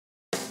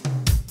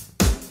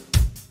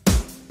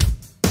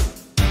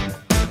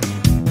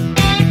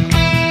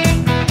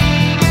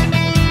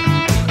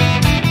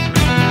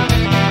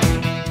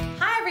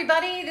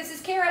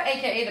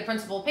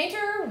Principal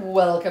Painter.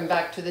 Welcome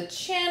back to the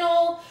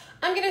channel.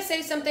 I'm going to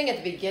say something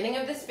at the beginning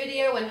of this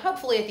video and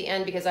hopefully at the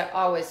end because I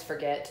always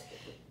forget.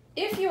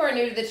 If you are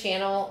new to the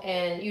channel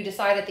and you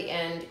decide at the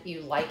end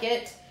you like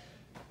it,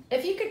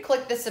 if you could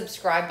click the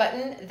subscribe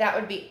button, that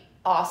would be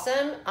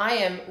awesome. I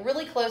am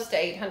really close to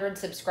 800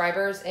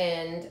 subscribers,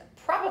 and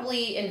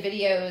probably in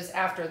videos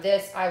after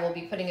this, I will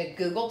be putting a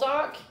Google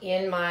Doc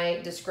in my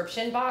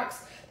description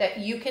box that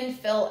you can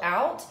fill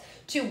out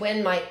to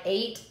win my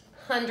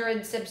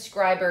 800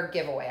 subscriber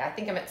giveaway. I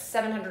think I'm at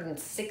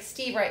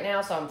 760 right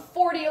now, so I'm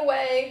 40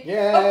 away.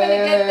 Yay! Hoping to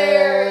get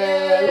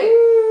there. Yay!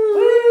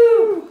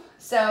 Woo!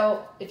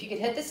 So if you could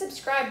hit the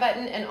subscribe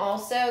button, and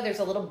also there's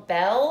a little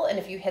bell, and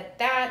if you hit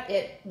that,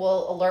 it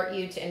will alert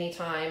you to any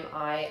time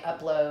I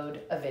upload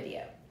a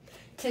video.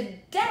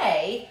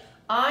 Today,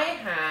 I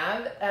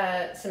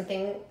have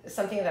something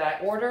that I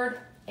ordered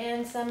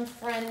and some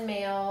friend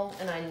mail,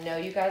 and I know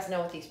you guys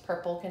know what these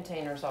purple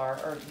containers are,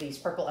 or these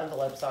purple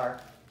envelopes are.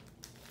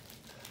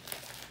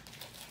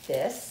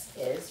 This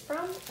is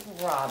from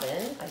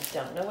Robin. I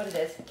don't know what it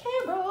is.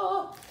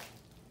 Camera!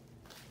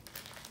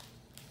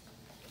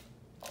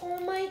 Oh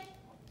my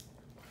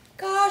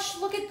gosh,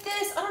 look at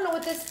this. I don't know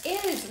what this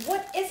is.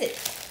 What is it?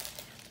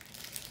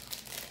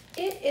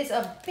 It is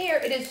a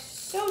bear. It is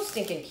so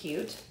stinking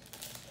cute.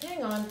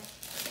 Hang on.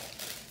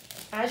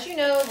 As you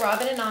know,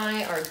 Robin and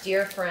I are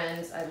dear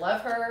friends. I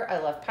love her. I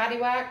love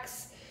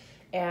Paddywaxx.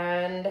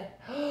 And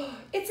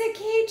it's a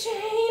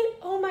keychain.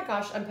 Oh my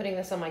gosh, I'm putting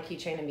this on my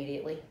keychain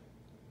immediately.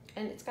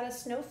 And it's got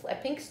a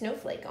pink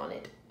snowflake on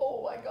it.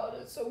 Oh my God,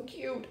 it's so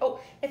cute. Oh,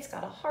 it's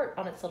got a heart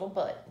on its little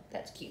butt.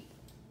 That's cute.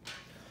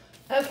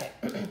 Okay,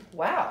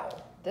 wow,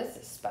 this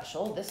is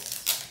special.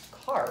 This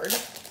card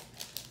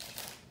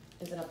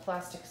is in a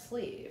plastic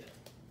sleeve.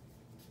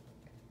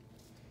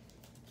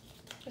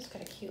 Just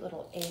got a cute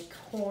little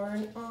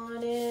acorn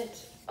on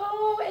it.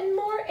 Oh, and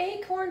more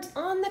acorns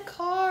on the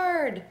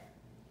card.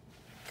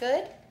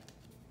 Good.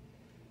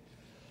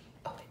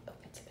 Oh, it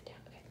opens it down.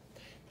 Okay.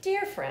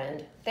 Dear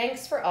friend,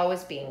 thanks for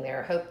always being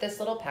there. Hope this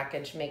little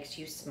package makes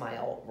you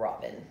smile,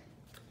 Robin.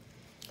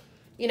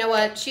 You know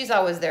what? She's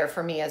always there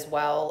for me as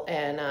well.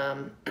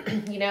 And,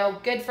 you know,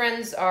 good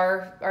friends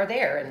are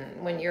there.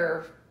 And when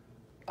you're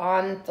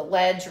on the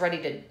ledge ready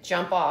to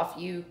jump off,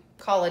 you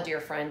call a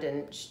dear friend.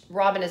 And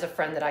Robin is a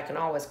friend that I can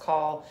always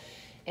call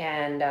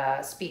and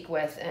speak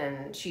with.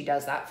 And she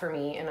does that for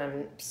me. And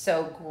I'm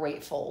so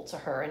grateful to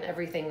her and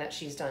everything that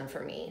she's done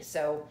for me.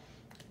 So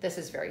this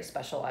is very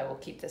special. I will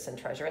keep this and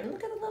treasure it. And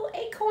look at the little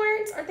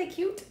acorns. Aren't they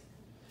cute?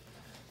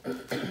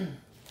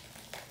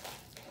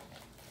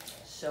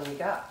 So we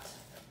got...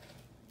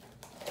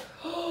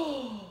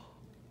 Oh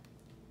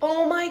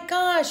my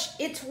gosh,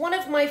 it's one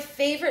of my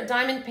favorite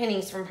diamond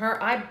paintings from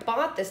her. I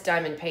bought this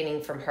diamond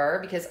painting from her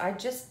because I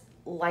just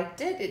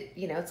liked it.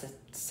 You know, it's a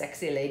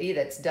sexy lady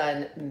that's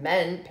done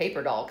men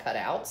paper doll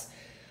cutouts.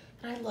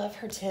 I love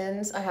her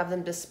tins. I have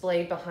them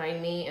displayed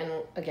behind me. And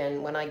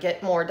again, when I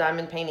get more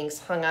diamond paintings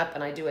hung up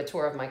and I do a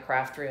tour of my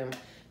craft room,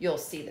 you'll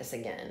see this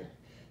again.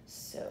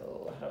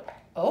 So,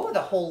 oh,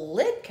 the whole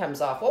lid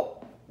comes off.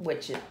 Oh,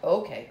 which is,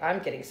 okay, I'm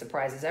getting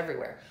surprises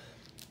everywhere.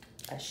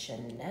 A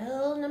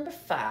Chanel No.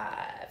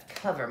 5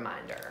 cover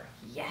minder.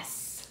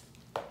 Yes.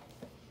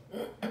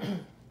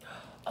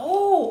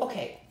 Oh,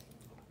 okay.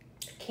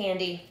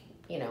 Candy.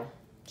 You know,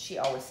 she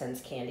always sends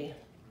candy.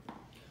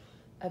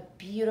 A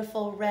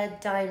beautiful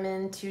red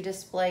diamond to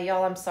display.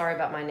 Y'all, I'm sorry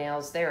about my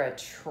nails. They're a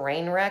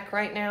train wreck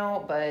right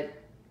now, but,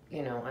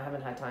 you know, I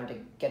haven't had time to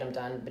get them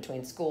done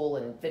between school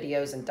and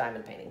videos and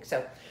diamond painting.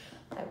 So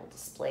I will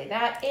display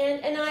that.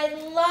 And I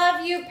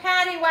love you,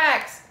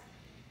 Paddywaxx.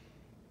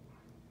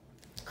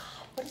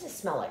 What does it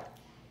smell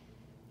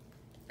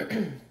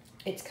like?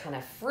 It's kind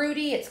of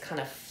fruity, it's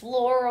kind of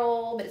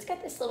floral, but it's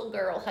got this little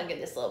girl hugging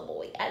this little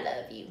boy. I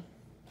love you.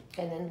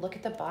 And then look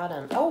at the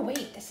bottom. Oh,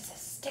 wait, this is a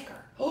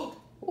sticker. Oh,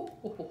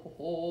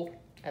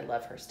 I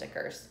love her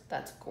stickers.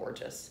 That's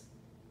gorgeous.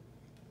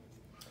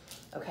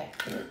 Okay.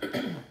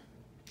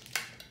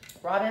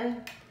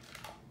 Robin,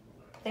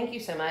 thank you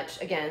so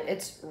much. Again,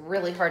 it's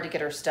really hard to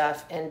get her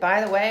stuff. And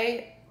by the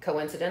way,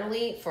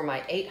 coincidentally, for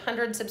my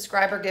 800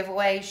 subscriber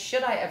giveaway,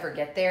 should I ever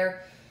get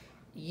there,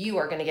 you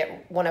are going to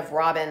get one of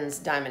Robin's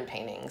diamond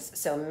paintings.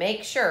 So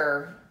make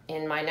sure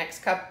in my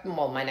next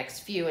my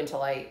next few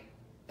until I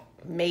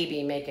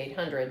maybe make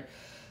 800,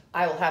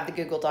 I will have the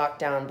Google Doc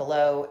down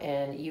below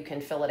and you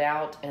can fill it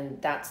out,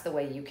 and that's the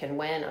way you can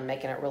win. I'm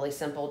making it really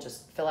simple.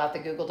 Just fill out the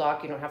Google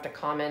Doc. You don't have to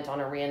comment on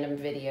a random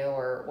video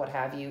or what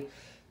have you.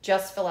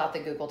 Just fill out the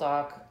Google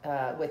Doc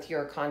with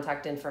your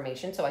contact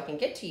information so I can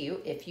get to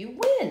you if you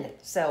win.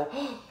 So,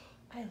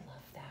 I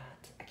love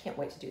that. I can't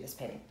wait to do this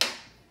painting.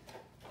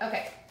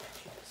 Okay,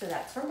 so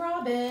that's from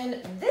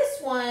Robin.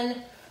 This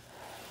one,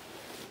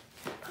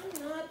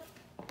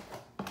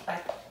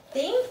 I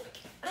think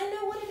I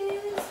know what it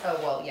is. Oh,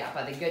 well, yeah,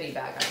 by the goodie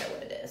bag, I know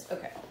what it is.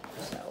 Okay,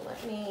 so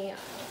let me, a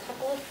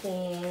couple of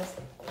things.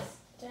 Put this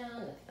down,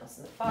 nothing else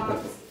in the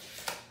box.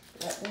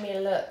 Let me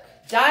look.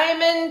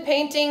 Diamond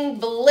Painting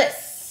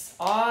Bliss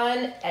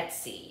on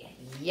Etsy.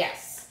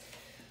 Yes,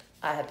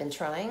 I have been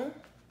trying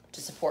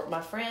to support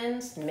my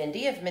friends,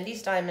 Mindy of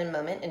Mindy's Diamond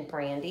Moment and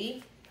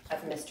Brandy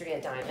of Mystery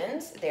of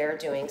Diamonds. They're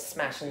doing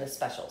Smashing the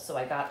Special. So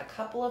I got a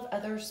couple of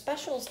other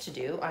specials to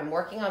do. I'm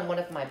working on one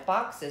of my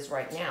boxes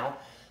right now,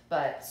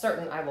 but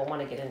certain I will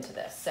want to get into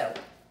this. So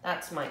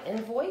that's my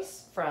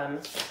invoice from,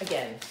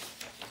 again,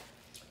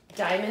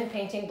 Diamond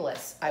Painting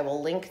Bliss. I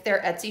will link their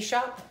Etsy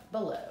shop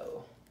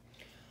below.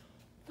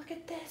 Look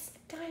at this,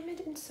 diamond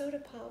and soda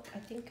pop. I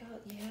think,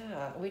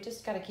 yeah, we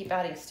just got to keep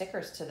adding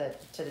stickers to the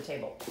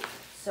table.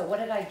 So what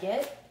did I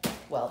get?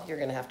 Well, you're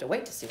gonna have to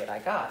wait to see what I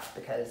got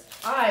because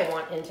I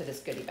want into this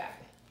goodie bag.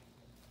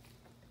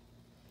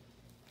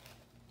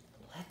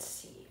 Let's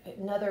see,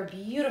 another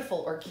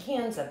beautiful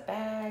organza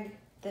bag.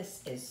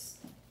 This is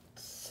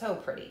so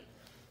pretty.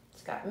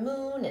 It's got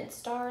moon and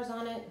stars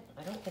on it.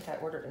 I don't think I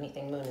ordered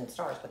anything moon and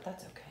stars, but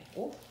that's okay.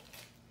 Ooh.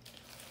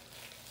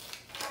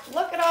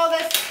 Look at all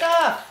this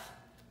stuff.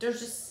 There's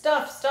just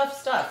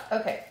stuff.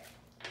 Okay.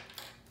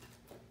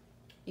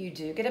 You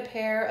do get a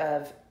pair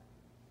of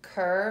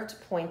curved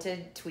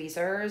pointed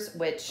tweezers,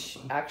 which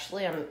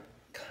actually I'm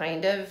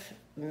kind of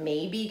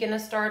maybe gonna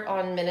start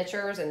on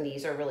miniatures, and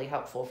these are really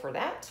helpful for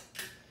that.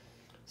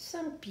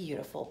 Some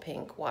beautiful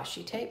pink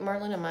washi tape.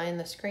 Marlon, am I in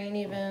the screen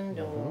even?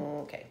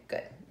 Okay,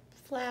 good.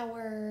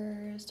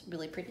 Flowers,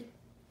 really pretty.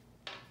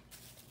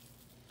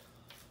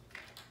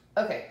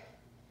 Okay.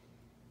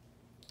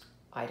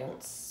 I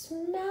don't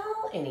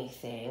smell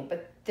anything,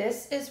 but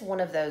this is one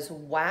of those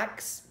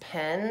wax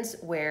pens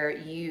where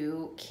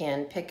you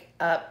can pick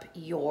up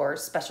your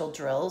special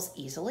drills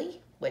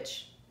easily,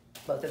 which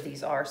both of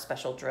these are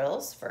special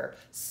drills for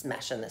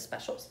smashing the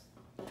specials.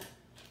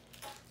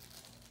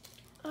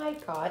 I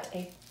got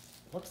a,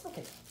 looks like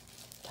a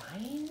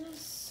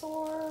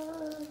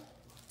dinosaur.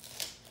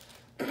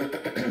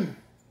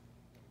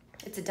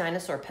 It's a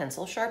dinosaur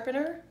pencil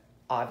sharpener.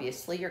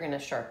 Obviously, you're gonna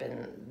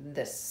sharpen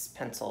this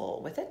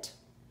pencil with it.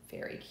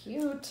 Very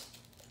cute.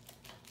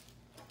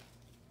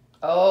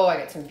 Oh, I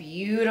got some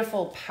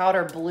beautiful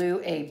powder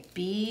blue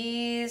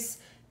ABs.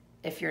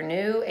 If you're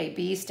new,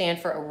 AB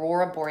stand for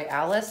Aurora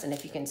Borealis. And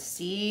if you can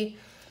see,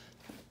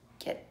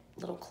 get a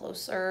little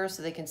closer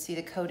so they can see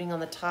the coating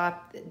on the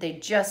top. They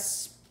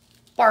just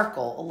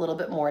sparkle a little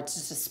bit more. It's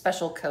just a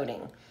special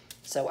coating.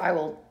 So I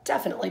will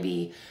definitely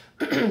be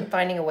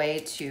finding a way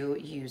to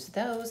use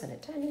those in a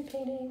diamond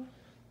painting.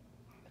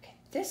 Okay,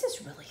 this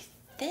is really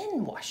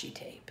thin washi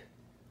tape.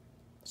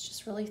 It's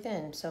just really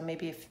thin, so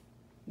maybe if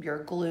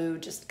your glue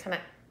just kind of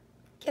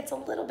gets a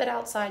little bit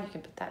outside, you can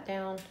put that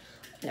down.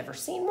 I've never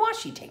seen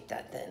washi tape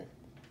that thin.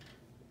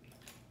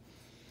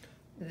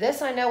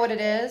 This I know what it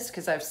is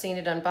because I've seen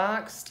it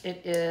unboxed.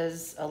 It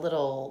is a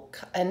little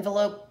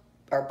envelope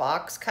or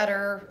box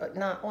cutter.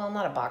 Not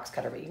a box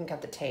cutter, but you can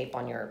cut the tape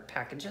on your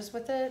packages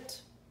with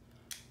it.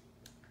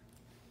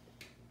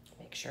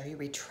 Make sure you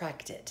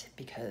retract it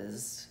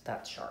because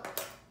that's sharp.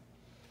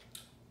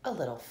 A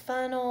little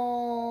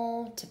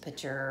funnel to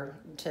put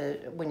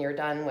when you're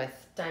done with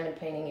diamond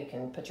painting, you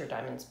can put your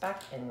diamonds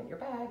back in your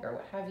bag or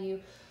what have you.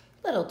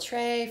 Little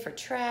tray for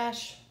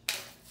trash.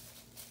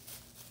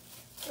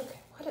 Okay,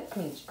 I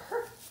mean,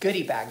 her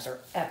goodie bags are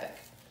epic.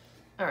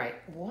 All right,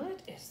 what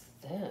is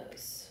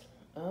this?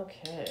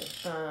 Okay,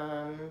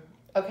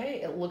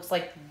 okay, it looks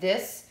like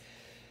this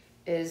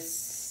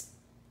is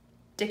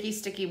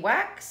sticky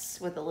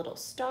wax with a little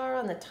star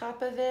on the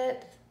top of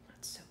it.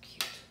 That's so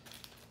cute.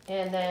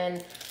 And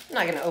then, I'm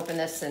not gonna open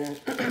this and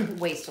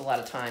waste a lot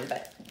of time,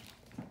 but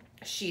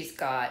she's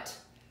got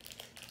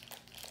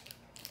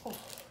a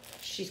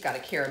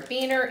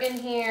carabiner in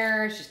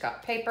here. She's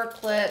got paper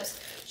clips.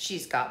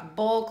 She's got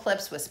bowl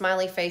clips with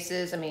smiley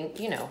faces. I mean,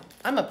 you know,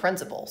 I'm a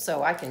principal,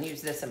 so I can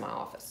use this in my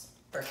office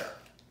for sure.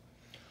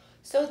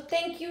 So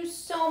thank you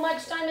so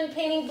much, Diamond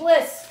Painting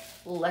Bliss.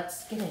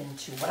 Let's get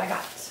into what I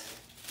got.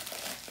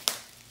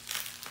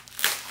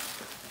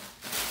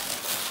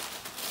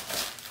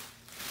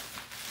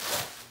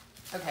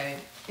 Okay,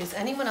 is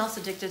anyone else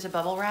addicted to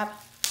bubble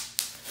wrap?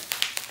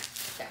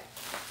 Okay.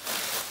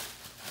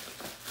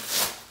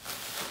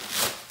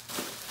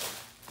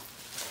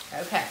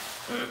 Okay,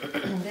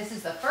 this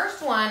is the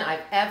first one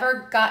I've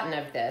ever gotten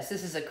of this.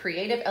 This is a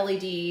creative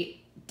LED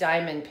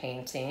diamond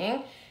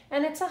painting,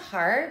 and it's a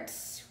heart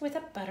with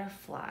a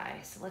butterfly.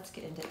 So let's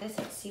get into this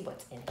and see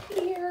what's in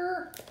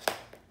here.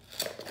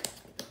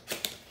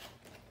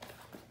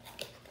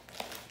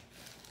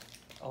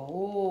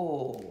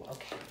 Oh,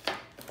 okay.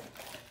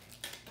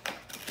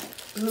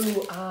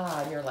 Ooh,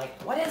 and you're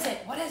like, what is it?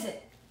 What is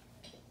it?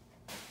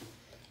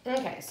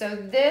 Okay, so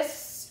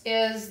this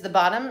is the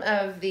bottom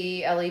of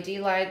the LED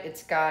light.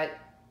 It's got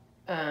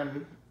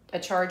a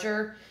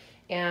charger,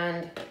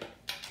 and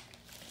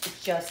it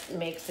just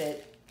makes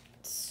it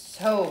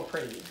so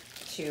pretty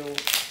to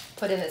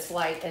put in this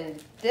light.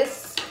 And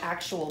this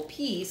actual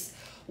piece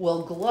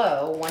will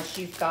glow once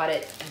you've got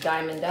it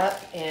diamond up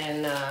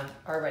and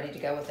are ready to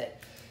go with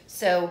it.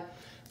 So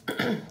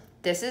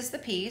this is the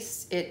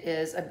piece. It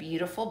is a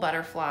beautiful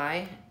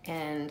butterfly,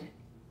 and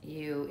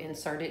you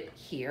insert it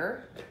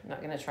here. I'm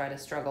not gonna try to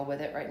struggle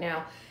with it right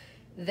now.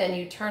 Then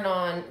you turn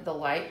on the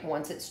light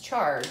once it's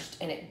charged,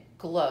 and it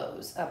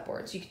glows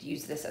upwards. You could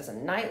use this as a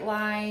night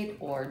light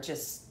or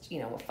just, you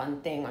know, a fun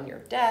thing on your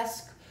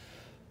desk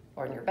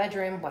or in your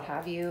bedroom, what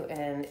have you.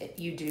 And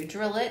you do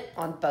drill it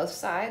on both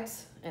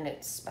sides, and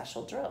it's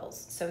special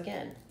drills. So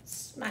again,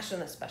 smashing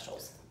the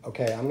specials.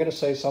 Okay, I'm gonna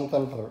say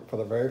something for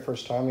the very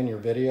first time in your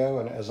video,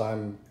 and as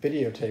I'm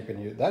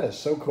videotaping you, that is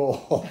so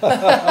cool.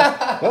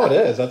 No, it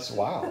is, that's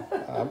wow.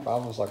 I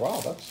was like,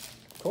 wow, that's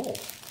cool.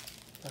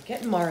 Look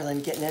at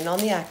Marlon getting in on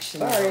the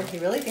action. Sorry. Now. He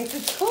really thinks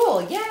it's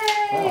cool. Yay!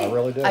 Oh, I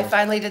really did. I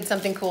finally did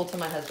something cool to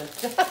my husband.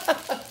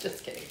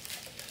 Just kidding.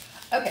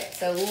 Okay,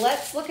 so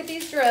let's look at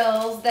these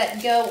drills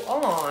that go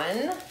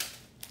on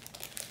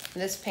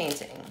this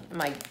painting.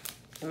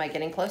 Am I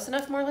getting close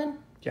enough, Marlon?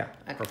 Yeah,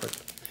 okay.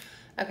 Perfect.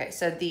 Okay,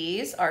 so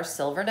these are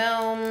silver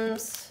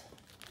domes.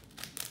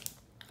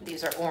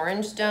 These are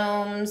orange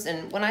domes.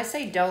 And when I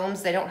say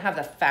domes, they don't have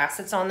the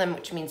facets on them,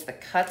 which means the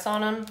cuts on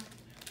them.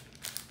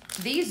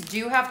 These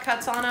do have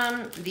cuts on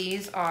them.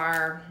 These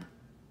are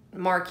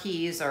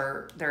marquees,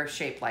 or they're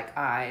shaped like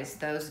eyes.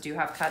 Those do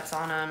have cuts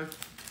on them.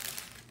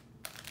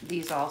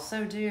 These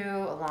also do,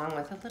 along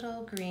with a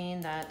little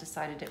green that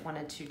decided it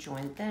wanted to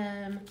join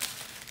them.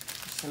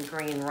 Some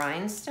green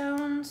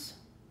rhinestones.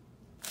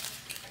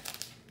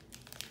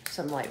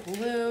 Some light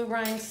blue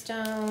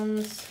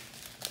rhinestones.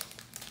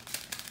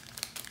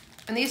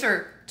 And these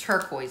are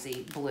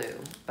turquoisey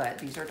blue, but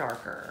these are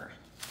darker.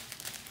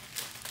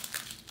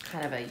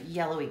 Kind of a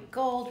yellowy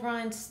gold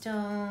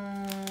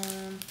rhinestone,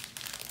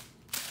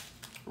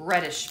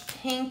 reddish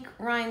pink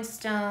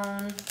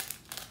rhinestone,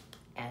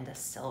 and a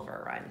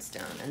silver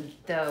rhinestone. And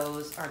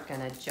those are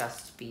gonna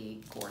just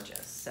be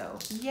gorgeous. So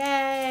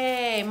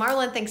yay,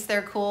 Marlon thinks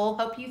they're cool.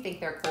 Hope you think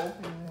they're cool.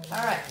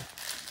 All right,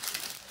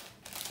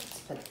 let's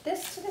put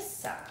this to the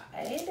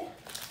side.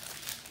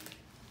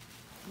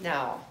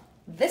 Now,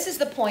 this is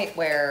the point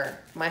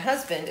where my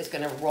husband is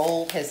gonna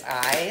roll his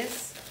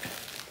eyes,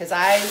 because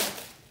I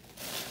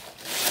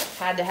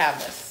had to have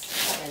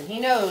this, and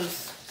he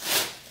knows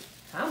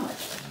how much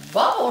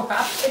bubble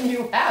wrapping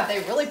you have.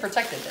 They really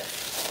protected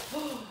this.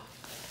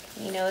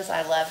 He knows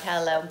I love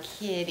Hello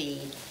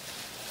Kitty.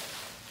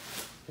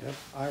 Yep,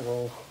 I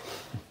roll.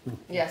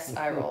 Yes,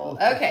 I roll.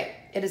 Okay,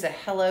 it is a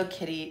Hello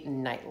Kitty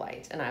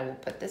nightlight, and I will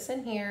put this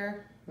in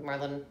here.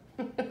 Marlon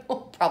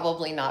will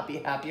probably not be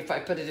happy if I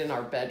put it in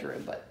our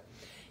bedroom, but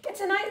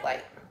it's a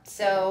nightlight.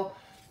 So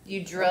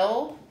you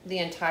drill the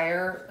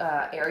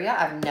entire area.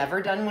 I've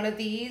never done one of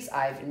these.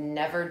 I've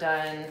never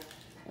done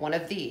one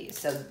of these.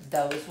 So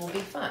those will be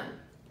fun.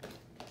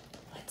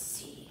 Let's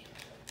see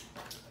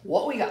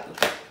what we got.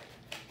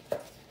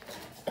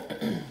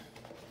 You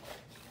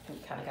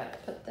kind of got to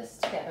put this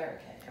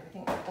together. Okay,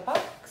 everything out the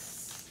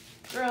box.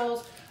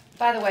 Drills.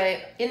 By the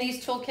way, in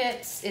these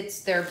toolkits,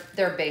 it's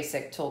their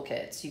basic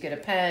toolkits. You get a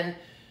pen,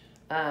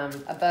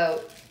 a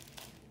boat,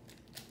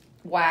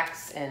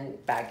 wax, and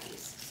baggies.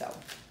 So.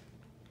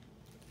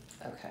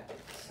 Okay,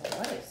 so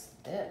what is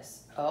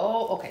this?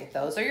 Oh, okay,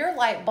 those are your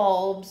light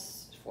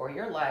bulbs for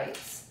your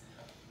lights.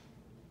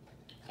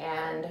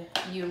 And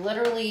you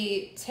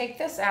literally take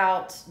this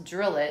out,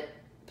 drill it,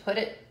 put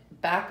it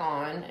back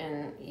on,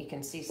 and you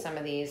can see some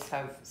of these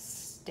have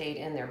stayed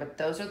in there, but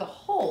those are the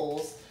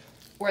holes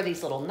where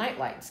these little night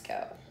lights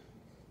go.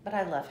 But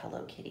I love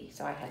Hello Kitty,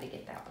 so I had to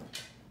get that one.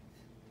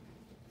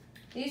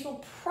 These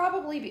will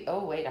probably be,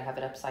 oh wait, I have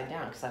it upside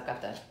down because I've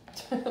got the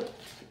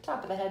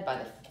top of the head by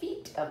the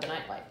feet of the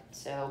nightlight.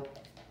 So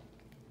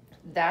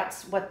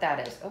that's what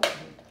that is.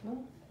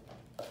 Oh,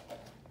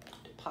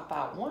 pop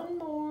out one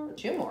more,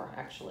 two more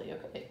actually.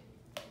 Okay,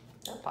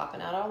 they're popping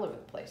out all over the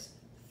place.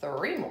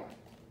 Three more.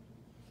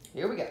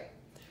 Here we go.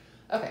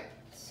 Okay,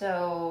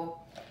 so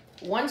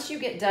once you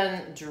get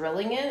done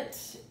drilling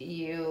it,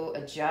 you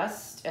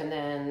adjust, and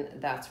then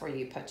that's where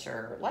you put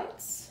your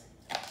lights.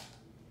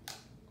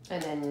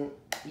 And then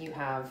you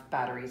have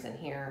batteries in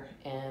here,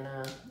 and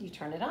you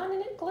turn it on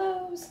and it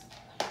glows.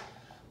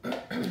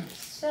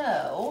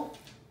 So,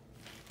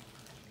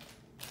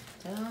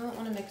 don't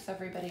want to mix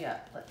everybody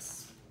up.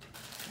 Let's,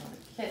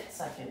 the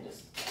kits I can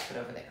just put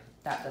over there.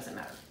 That doesn't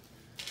matter.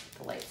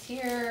 The lights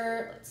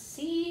here. Let's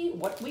see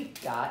what we've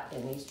got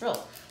in these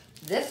drills.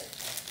 This,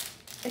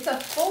 it's a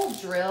full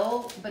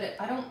drill, but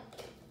I don't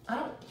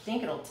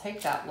think it'll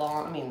take that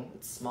long. I mean,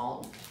 it's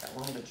small, that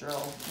long to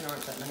drill. You know,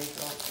 that many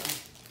drills.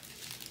 So.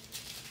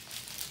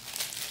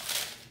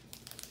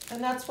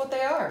 And that's what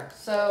they are.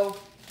 So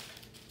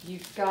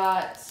you've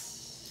got,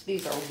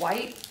 these are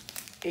white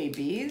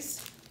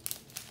ABs.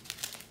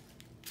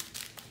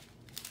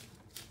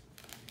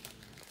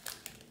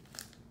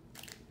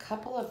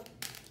 Couple of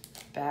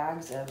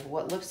bags of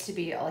what looks to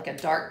be like a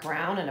dark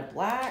brown and a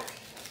black.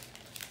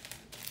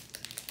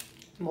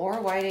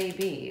 More white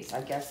ABs. I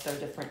guess they're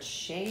different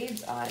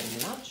shades. I'm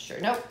not sure.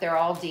 Nope, they're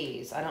all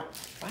Ds. Wow,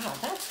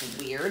 that's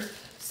weird.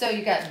 So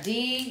you got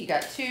D, you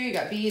got 2, you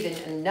got B, then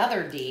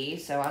another D.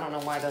 So I don't know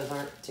why those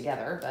aren't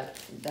together, but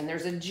then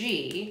there's a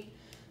G.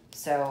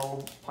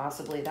 So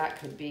possibly that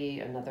could be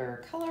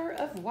another color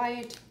of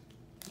white.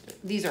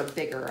 These are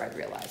bigger, I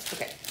realized.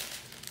 Okay.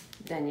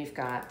 Then you've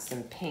got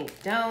some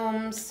pink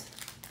domes.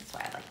 That's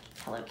why I like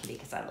Hello Kitty,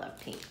 because I love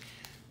pink.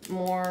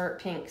 more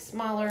pink,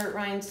 smaller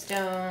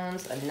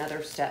rhinestones,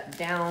 another step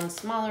down,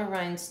 smaller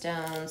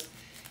rhinestones,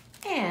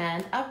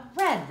 and a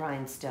red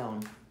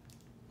rhinestone.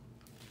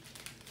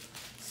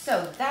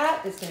 So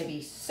that is going to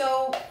be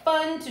so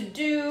fun to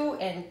do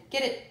and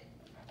get it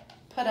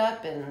put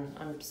up, and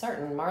I'm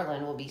certain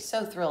Marlon will be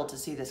so thrilled to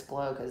see this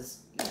glow because,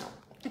 you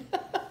know,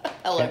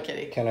 Hello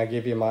Kitty. Can I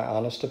give you my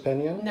honest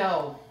opinion?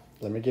 No.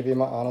 Let me give you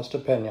my honest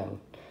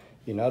opinion.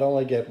 You not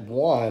only get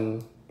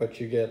one, but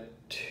you get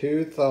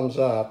 2 thumbs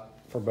up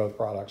for both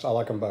products. I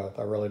like them both.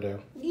 I really do.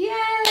 Yay!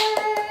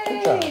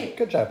 Good job.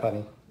 Good job,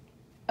 honey.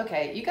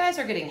 Okay, you guys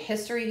are getting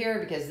history here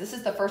because this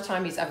is the first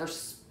time he's ever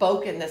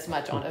spoken this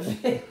much on a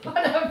video.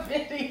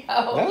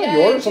 Yeah, Yay,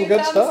 you ordered some 2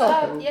 good thumbs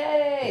stuff. up.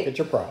 Yay! Get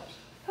your props.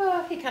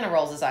 Oh, he kind of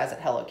rolls his eyes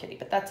at Hello Kitty,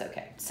 but that's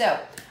okay. So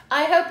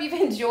I hope you've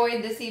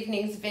enjoyed this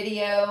evening's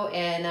video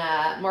and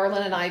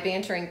Marlon and I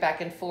bantering back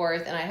and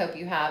forth, and I hope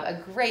you have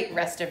a great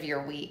rest of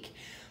your week.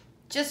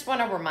 Just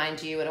want to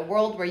remind you, in a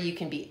world where you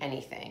can be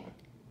anything,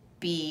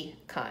 be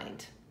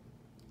kind.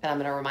 And I'm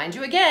going to remind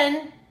you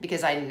again,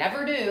 because I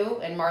never do,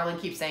 and Marlon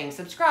keeps saying,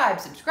 subscribe,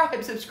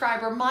 subscribe,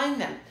 subscribe, remind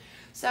them.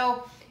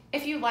 So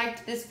if you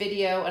liked this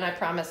video, and I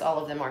promise all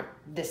of them aren't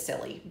this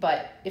silly,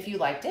 but if you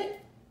liked it,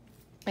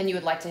 and you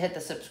would like to hit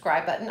the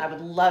subscribe button, I would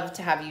love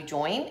to have you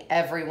join.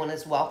 Everyone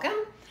is welcome.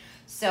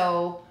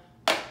 So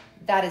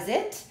that is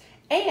it.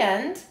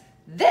 And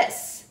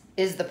this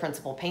is the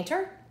Principal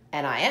Painter,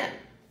 and I am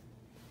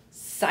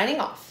signing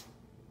off.